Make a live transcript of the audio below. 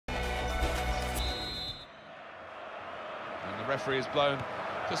Referee has blown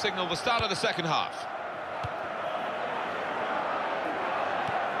to signal the start of the second half.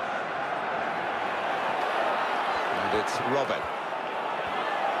 And it's Robin.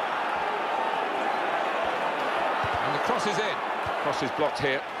 And the cross is in. Cross is blocked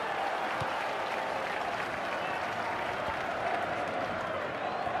here.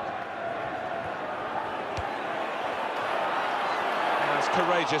 That's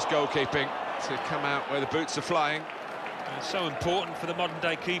courageous goalkeeping to come out where the boots are flying. And it's so important for the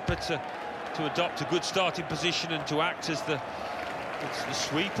modern-day keeper to adopt a good starting position and to act as the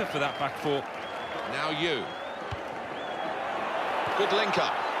sweeper for that back four. Now you. Good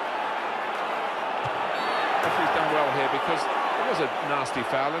link-up. Referee's done well here because it was a nasty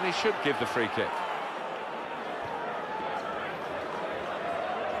foul and he should give the free kick.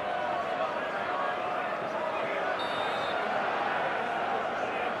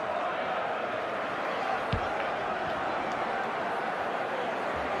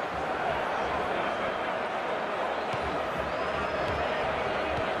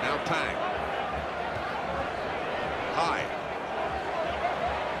 Now Pang. High.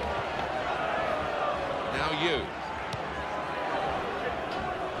 Now you.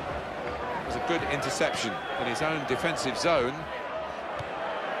 It was a good interception in his own defensive zone.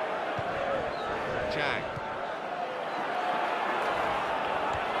 Chang.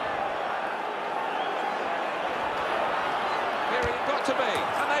 Here it got to be,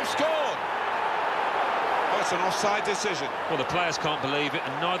 and they've scored. Oh, it's an offside decision. Well, the players can't believe it,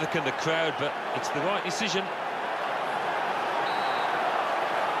 and neither can the crowd, but it's the right decision.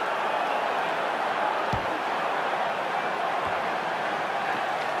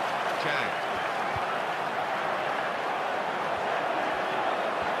 Chang.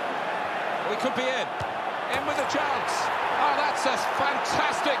 We could be in with a chance. Oh, that's a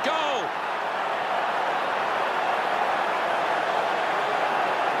fantastic goal.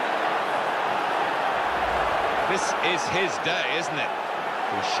 This is his day, isn't it?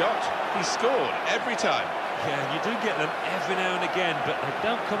 He shot, he scored every time. Yeah, you do get them every now and again, but they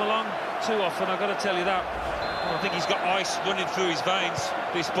don't come along too often, I've got to tell you that. Well, I think he's got ice running through his veins,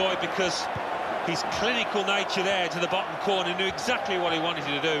 this boy, because his clinical nature there to the bottom corner knew exactly what he wanted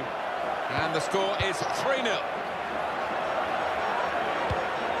to do. And the score is 3-0.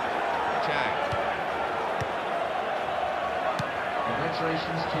 Chang.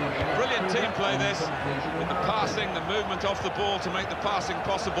 Brilliant team play this, with the passing, the movement off the ball to make the passing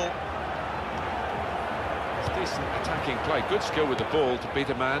possible. It's decent attacking play, good skill with the ball to beat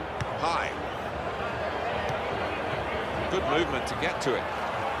a man. High. Good movement to get to it.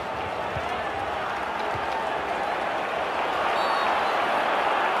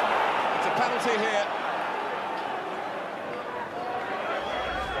 It's a penalty here.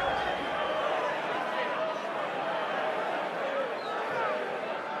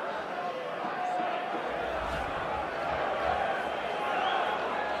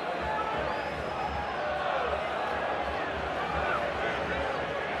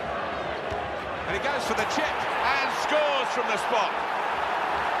 And he goes for the chip and scores from the spot.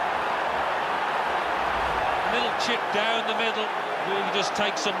 A little chip down the middle really just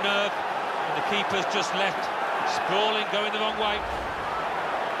takes some nerve, and the keeper's just left sprawling, going the wrong way.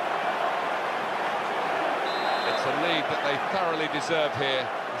 It's a lead that they thoroughly deserve here.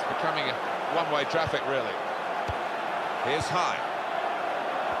 It's becoming a one-way traffic, really. Here's High.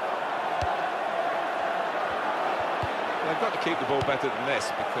 They've got to keep the ball better than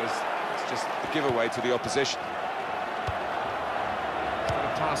this because it's just a giveaway to the opposition.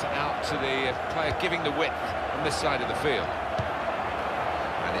 Pass it out to the player giving the width on this side of the field.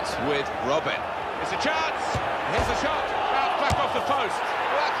 And it's with Robin. It's a chance! Here's the shot! Out back off the post.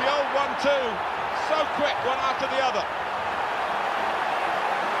 Well, that's the old 1-2. So quick, one after the other.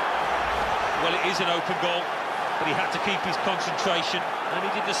 Well, it is an open goal, but he had to keep his concentration, and he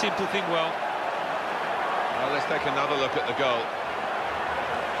did the simple thing well. Well, let's take another look at the goal.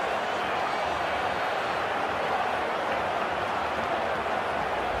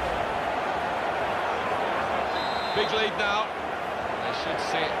 Big lead now. They should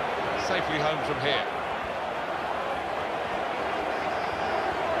see it safely home from here.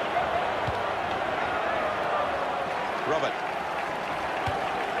 Robert.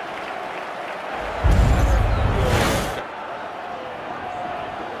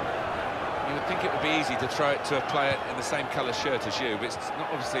 You would think it would be easy to throw it to a player in the same colour shirt as you, but it's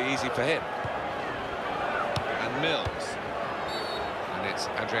not obviously easy for him. And Mills. And it's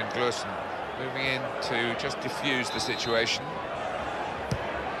Adrian Glussen moving in to just diffuse the situation.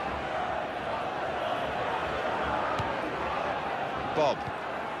 Bob.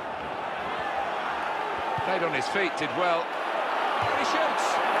 Played on his feet, did well. And he shoots.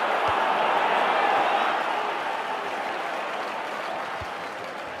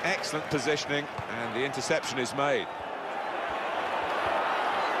 Excellent positioning, and the interception is made.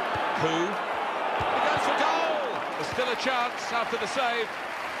 Who? He goes for goal! There's still a chance after the save.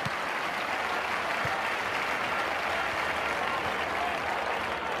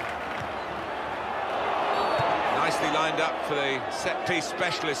 Nicely lined up for the set-piece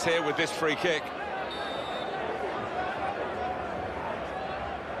specialist here with this free kick.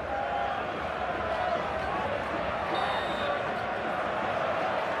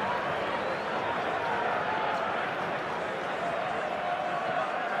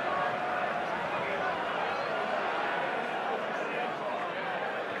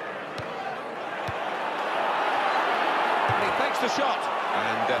 The shot,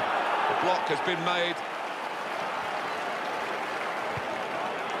 and the block has been made.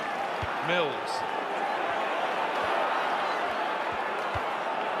 Mills.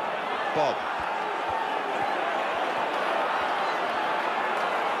 Bob.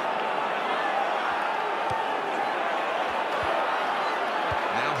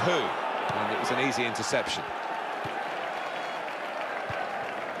 Now who? And it was an easy interception.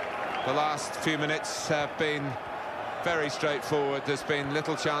 The last few minutes have been very straightforward. There's been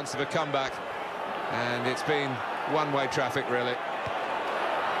little chance of a comeback, and it's been one-way traffic, really.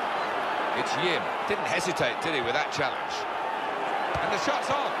 It's Yim. Didn't hesitate, did he, with that challenge? And the shot's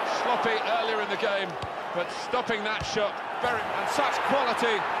on. Sloppy earlier in the game, but stopping that shot, and such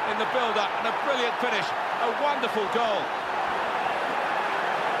quality in the build-up, and a brilliant finish. A wonderful goal.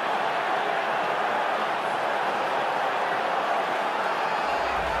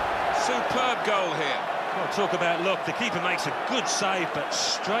 Superb goal here. Well, talk about luck. The keeper makes a good save, but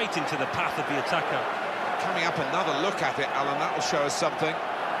straight into the path of the attacker. Coming up, another look at it, Alan. That will show us something.